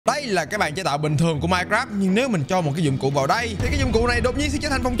Đây là cái bàn chế tạo bình thường của Minecraft, nhưng nếu mình cho một cái dụng cụ vào đây thì cái dụng cụ này đột nhiên sẽ trở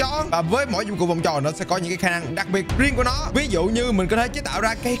thành vòng tròn. Và với mỗi dụng cụ vòng tròn nó sẽ có những cái khả năng đặc biệt riêng của nó. Ví dụ như mình có thể chế tạo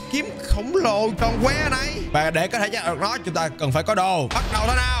ra cây kiếm khổng lồ tròn que này. Và để có thể chế tạo được nó, chúng ta cần phải có đồ. Bắt đầu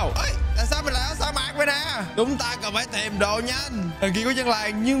thôi nào. Ê, tại sao mình lại ở sa mạc vậy nè? Chúng ta cần phải tìm đồ nhanh. Đằng kia có dân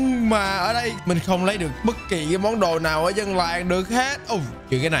làng, nhưng mà ở đây mình không lấy được bất kỳ cái món đồ nào ở dân làng được hết.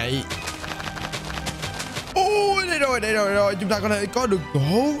 Trừ cái này. Ui, đây rồi, chúng ta có thể có được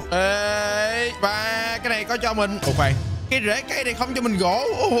gỗ. Ê, và cái này có cho mình. Khoan, cái rễ cây này không cho mình gỗ.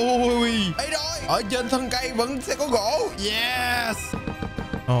 Ui, đây rồi, ở trên thân cây vẫn sẽ có gỗ. Yes.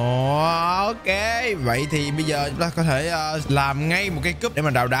 Ok, vậy thì bây giờ chúng ta có thể làm ngay một cái cúp để mà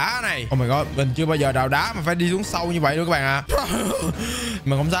đào đá này. Oh my god, mình chưa bao giờ đào đá mà phải đi xuống sâu như vậy luôn các bạn ạ.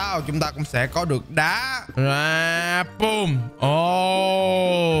 Mà không sao, chúng ta cũng sẽ có được đá. Boom.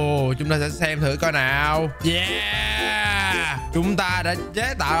 Chúng ta sẽ xem thử coi nào. Yeah, chúng ta đã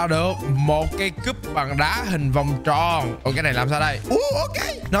chế tạo ra được một cây cúp bằng đá hình vòng tròn. Cái này làm sao đây? Ok,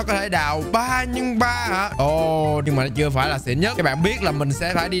 nó có thể đào 3x3 hả? Nhưng mà nó chưa phải là xịn nhất. Các bạn biết là mình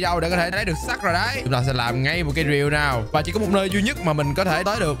sẽ phải đi đâu để có thể lấy được sắt rồi đấy. Chúng ta sẽ làm ngay một cây rìu nào. Và chỉ có một nơi duy nhất mà mình có thể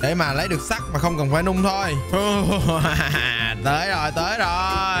tới được để mà lấy được sắt mà không cần phải nung thôi. Tới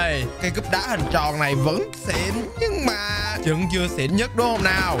rồi. Cây cúp đá hình tròn này vẫn xịn, nhưng mà vẫn chưa xịn nhất đúng không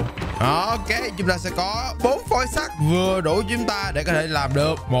nào? Ok, chúng ta sẽ có 4 phôi sắt vừa đủ chúng ta để có thể làm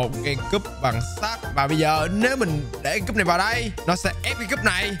được một cây cúp bằng sắt. Và bây giờ nếu mình để cái cúp này vào đây, nó sẽ ép cái cúp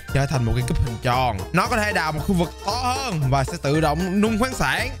này trở thành một cái cúp hình tròn. Nó có thể đào một khu vực to hơn và sẽ tự động nung khoáng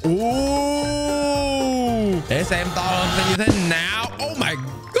sản. Để xem to hơn sẽ như thế nào. Oh my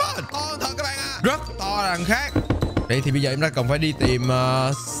god, to hơn thật các bạn ạ. Rất to đằng khác. Vậy thì bây giờ chúng ta cần phải đi tìm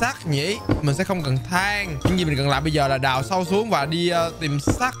sắt nhỉ. Mình sẽ không cần than. Những gì mình cần làm bây giờ là đào sâu xuống và đi tìm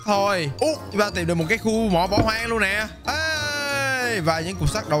sắt thôi. Chúng ta tìm được một cái khu mỏ bỏ hoang luôn nè. Và những cục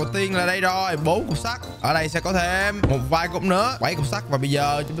sắt đầu tiên là đây rồi, 4 cục sắt. Ở đây sẽ có thêm một vài cục nữa, 7 cục sắt. Và bây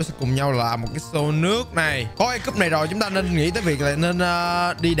giờ chúng ta sẽ cùng nhau làm một cái xô nước này. Có cái cúp này rồi, chúng ta nên nghĩ tới việc là nên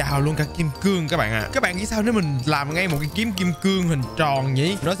đi đào luôn cả kim cương các bạn ạ. Các bạn nghĩ sao nếu mình làm ngay một cái kiếm kim cương hình tròn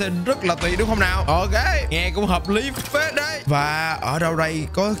nhỉ? Nó sẽ rất là tuyệt đúng không nào? Ok, nghe cũng hợp lý phết đấy. Và ở đâu đây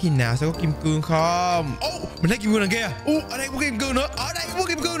có khi nào sẽ có kim cương không? Mình thấy kim cương đằng kia. Ở đây có kim cương nữa. Ở đây cũng có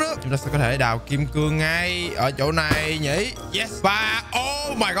kim cương nữa. Chúng ta sẽ có thể đào kim cương ngay ở chỗ này nhỉ. Yes. Và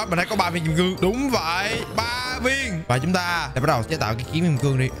oh my god, mình thấy có 3 viên kim cương. Đúng vậy, 3 viên. Và chúng ta sẽ bắt đầu chế tạo cái kiếm kim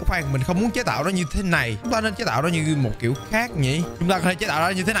cương đi. Khoan, mình không muốn chế tạo nó như thế này. Chúng ta nên chế tạo nó như một kiểu khác nhỉ. Chúng ta có thể chế tạo nó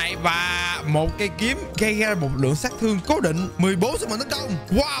như thế này. Và một cây kiếm gây ra một lượng sát thương cố định 14 sức mạnh tấn công.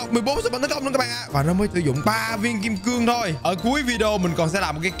 Wow, 14 sức mạnh tấn công luôn các bạn ạ. Và nó mới sử dụng 3 viên kim cương thôi. Ở cuối video mình còn sẽ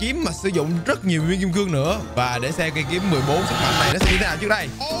làm một cái kiếm mà sử dụng rất nhiều viên kim cương nữa. Và để xem cây kiếm 14 sức mạnh này nó sẽ như thế nào trước đây.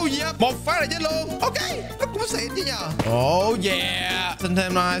 Một phát là chết luôn. Ok, nó cũng xịn chứ nhờ. Yeah, xin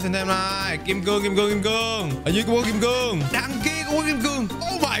thêm này, kim cương. Ở dưới cũng có kim cương, đằng kia cũng có kim cương.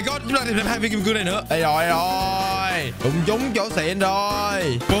 Oh my god, chúng ta tìm thêm 2 viên kim cương này nữa. Đây rồi, đụng trúng chỗ xịn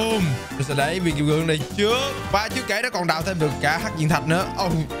rồi. Boom, tôi sẽ lấy viên kim cương này trước. Và chưa kể nó còn đào thêm được cả hắc diện thạch nữa.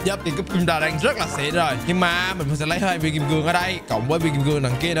 Thì cúp chúng ta đang rất là xịn rồi. Nhưng mà mình sẽ lấy 2 viên kim cương ở đây cộng với viên kim cương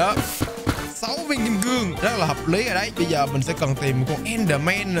đằng kia nữa. 6 viên kim cương rất là hợp lý rồi đấy. Bây giờ mình sẽ cần tìm một con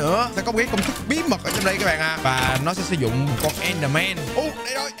Enderman nữa. Sẽ có một cái công thức bí mật ở trong đây các bạn ạ. Và nó sẽ sử dụng một con Enderman.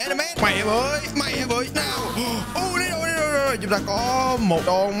 Đây rồi, Enderman. Mày với nào. Đây rồi. Chúng ta có một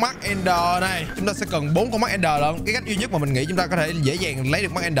con mắt Ender này. Chúng ta sẽ cần 4 con mắt Ender lận. Cái cách duy nhất mà mình nghĩ chúng ta có thể dễ dàng lấy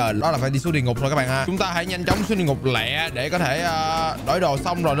được mắt Ender đó là phải đi xuống địa ngục thôi các bạn ạ. Chúng ta hãy nhanh chóng xuống địa ngục lẹ để có thể đổi đồ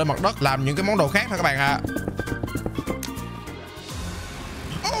xong rồi lên mặt đất làm những cái món đồ khác thôi các bạn ạ.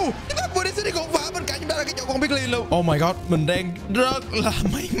 Chúng ta vừa đi xuống địa ngục và bên cạnh chúng ta là cái chỗ con biết Liên luôn. Oh my god, mình đang rất là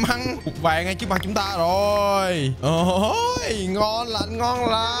may mắn. Cục vàng ngay trước mặt chúng ta rồi. Ngon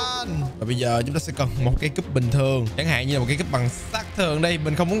lành. Và bây giờ chúng ta sẽ cần một cái cúp bình thường, chẳng hạn như là một cái cúp bằng sắt thường đi.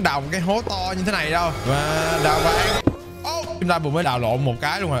 Mình không muốn đào một cái hố to như thế này đâu. Và đào vàng. Chúng ta vừa mới đào lộn một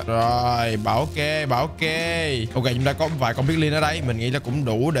cái luôn rồi. Bảo ok. Ok, chúng ta có vài con biết Liên ở đây. Mình nghĩ là cũng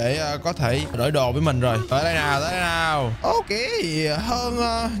đủ để có thể đổi đồ với mình rồi. Tới đây nào. Ok, hơn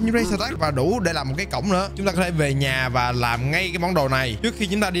như đây stack và đủ để làm một cái cổng nữa. Chúng ta có thể về nhà và làm ngay cái món đồ này trước khi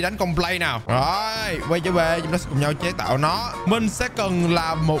chúng ta đi đánh con play nào. Rồi, quay trở về, chúng ta sẽ cùng nhau chế tạo nó. Mình sẽ cần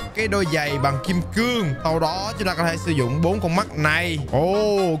làm một cái đôi giày bằng kim cương. Sau đó chúng ta có thể sử dụng 4 con mắt này.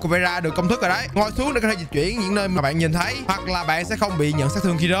 Có phải ra được công thức rồi đấy. Ngồi xuống để có thể dịch chuyển những nơi mà bạn nhìn thấy, hoặc là bạn sẽ không bị nhận sát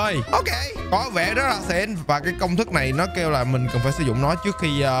thương khi rơi. Ok, có vẻ rất là xịn. Và cái công thức này nó kêu là mình cần phải sử dụng nó trước khi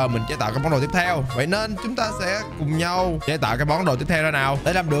mình chế tạo cái món đồ tiếp theo. Vậy nên chúng ta sẽ cùng nhau chế tạo cái món đồ tiếp theo ra nào.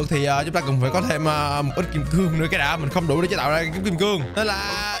 Để làm được thì chúng ta cần phải có thêm một ít kim cương nữa cái đã. Mình không đủ để chế tạo ra cái kim cương. Nên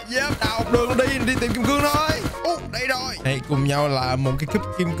là Đào một đường đi tìm kim cương thôi. Đây rồi. Hãy cùng nhau làm một cái cúp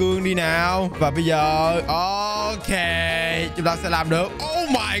kim cương đi nào. Và bây giờ ok, chúng ta sẽ làm được. Oh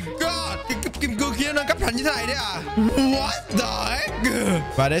my god, cái cúp kim cương kia nó nâng cấp thành như thế này đấy à? What the heck?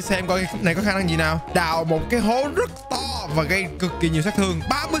 Và để xem coi cái cúp này có khả năng gì nào. Đào một cái hố rất to và gây cực kỳ nhiều sát thương,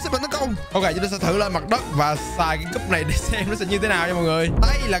 30 sức mạnh tấn công. Ok, chúng ta sẽ thử lên mặt đất và xài cái cúp này để xem nó sẽ như thế nào nha mọi người.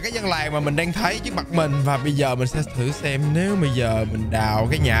 Đây là cái dân làng mà mình đang thấy trước mặt mình. Và bây giờ mình sẽ thử xem nếu bây giờ mình đào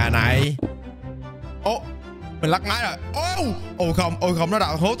cái nhà này. Mình lắc máy rồi. Ôi không, nó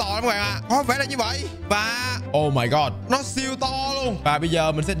đào hố to lắm các bạn ạ. Có vẻ là như vậy. Và oh my god, nó siêu to luôn. Và bây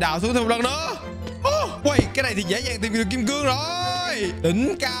giờ mình sẽ đào xuống thêm một lần nữa. Cái này thì dễ dàng tìm được kim cương rồi.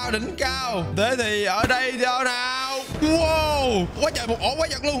 Đỉnh cao. Thế thì ở đây đâu nào? Wow, quá trời, một ổ quá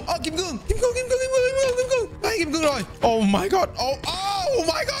giật luôn. Kim cương. Đây, kim cương rồi. Oh my god. Oh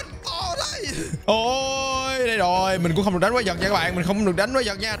my god. Ôi, đây rồi. Mình cũng không được đánh quái vật nha các bạn. Mình không được đánh quái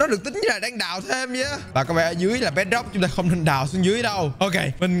vật nha. Nó được tính như là đang đào thêm nhé. Và các bạn ở dưới là bedrock, chúng ta không nên đào xuống dưới đâu. Ok,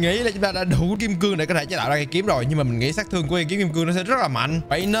 mình nghĩ là chúng ta đã đủ kim cương để có thể chế tạo ra cây kiếm rồi. Nhưng mà mình nghĩ sát thương của cây kiếm kim cương nó sẽ rất là mạnh.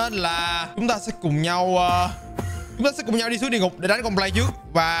 Vậy nên là chúng ta sẽ cùng nhau đi xuống địa ngục để đánh con play trước.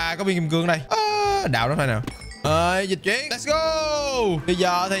 Và có viên kim cương đây. Đào nó thôi nào. Dịch chuyển. Let's go. Bây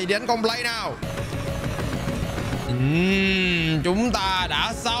giờ thì đi đánh con play nào. Chúng ta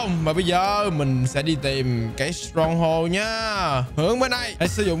đã xong. Và bây giờ mình sẽ đi tìm cái stronghold nhá. Hướng bên đây. Hãy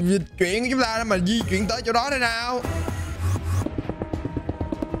sử dụng dịch chuyển của chúng ta để mà di chuyển tới chỗ đó thế nào.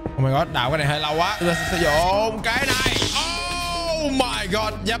 Oh my god, đào cái này hơi lâu quá. Chúng ta sẽ sử dụng cái này. Oh my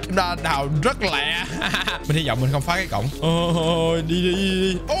god, chúng ta đào rất lẹ. Mình hy vọng mình không phá cái cổng.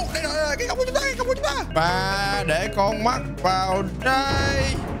 Đi. Đây rồi, cái cổng của chúng ta. Và để con mắt vào đây.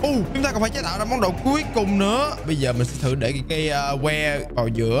 Chúng ta còn phải chế tạo ra món đồ cuối cùng nữa. Bây giờ mình sẽ thử để cái que vào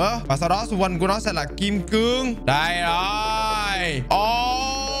giữa. Và sau đó xung quanh của nó sẽ là kim cương. Đây rồi.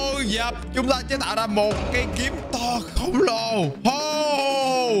 Chúng ta chế tạo ra một cây kiếm to khổng lồ.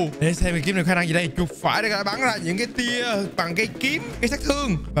 Để xem cái kiếm này khả năng gì đây. Chuột phải để bắn ra những cái tia bằng cây kiếm, cây sát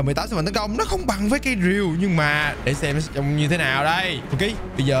thương và 18 sức mạnh tấn công. Nó không bằng với cây rìu, nhưng mà để xem nó sẽ trông như thế nào đây. Ok,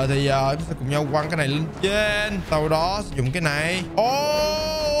 bây giờ thì chúng ta cùng nhau quăng cái này lên trên. Sau đó sử dụng cái này.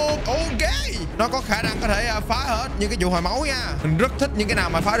 Ok, nó có khả năng có thể phá hết những cái trụ hồi máu nha. Mình rất thích những cái nào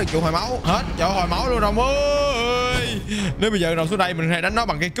mà phá được trụ hồi máu. Hết trụ hồi máu luôn Rồng ơi. Nếu bây giờ Rồng xuống đây mình hay đánh nó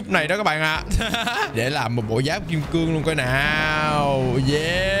bằng cái cúp này đó các bạn ạ. Để làm một bộ giáp kim cương luôn coi nào.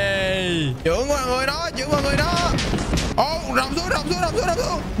 Trưởng vào người đó. Rồng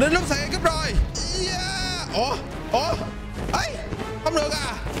xuống. Đến lúc xài cái cúp rồi. Ấy, không được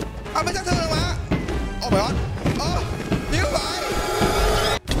à? Mới sát thương được mà. Oh my god. Yếu vậy.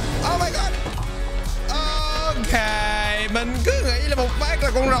 Oh my god. Ok, mình cứ nghĩ là một phát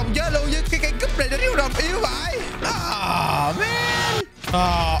là con rồng chết luôn, với cái cây cúp này nó yếu rồng yếu vậy. Man.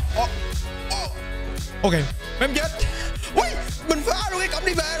 Ok, em chết. Mình phá luôn cái cổng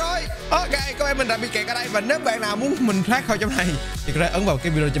đi về rồi. Ok, các bạn mình đã bị kẹt ở đây. Và nếu bạn nào muốn mình thoát khỏi trong này thì có thể ấn vào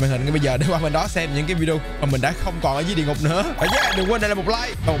cái video trên màn hình ngay bây giờ để qua bên đó xem những cái video mà mình đã không còn ở dưới địa ngục nữa. Và đừng quên để lại một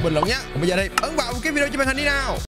like và một bình luận nhé. Còn bây giờ đây ấn vào cái video trên màn hình đi nào.